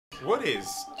What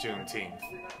is Juneteenth?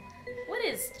 What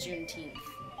is Juneteenth?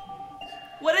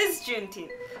 What is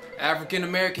Juneteenth? African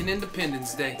American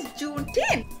Independence Day.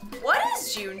 Juneteenth. What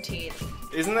is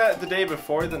Juneteenth? Isn't that the day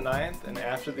before the 9th and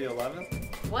after the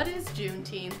 11th? What is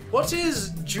Juneteenth? What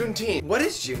is Juneteenth? What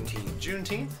is Juneteenth?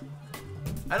 Juneteenth?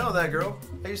 I know that girl.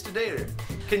 I used to date her.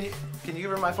 Can you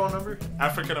give her my phone number?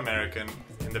 African American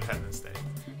Independence Day.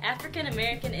 African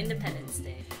American Independence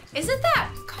Day. Isn't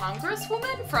that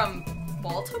Congresswoman from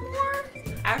Baltimore?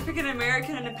 African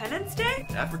American Independence Day?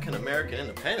 African American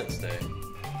Independence Day.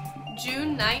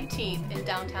 June 19th in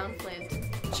downtown Flint.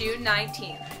 June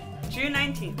 19th. June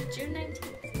 19th. June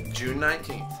 19th. June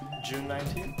 19th. June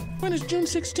 19th? When is June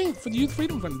 16th for the Youth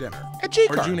Freedom Fund dinner at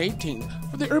G-Car? Or June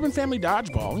 18th for the Urban Family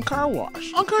Dodgeball and Car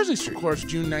Wash on Carsley Street. Of course,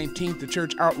 June 19th, the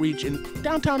church outreach and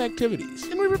downtown activities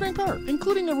in Riverbank Park,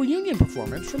 including a reunion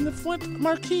performance from the Flint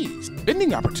Marquees.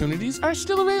 Vending opportunities are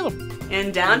still available.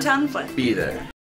 In downtown Flint. Be there.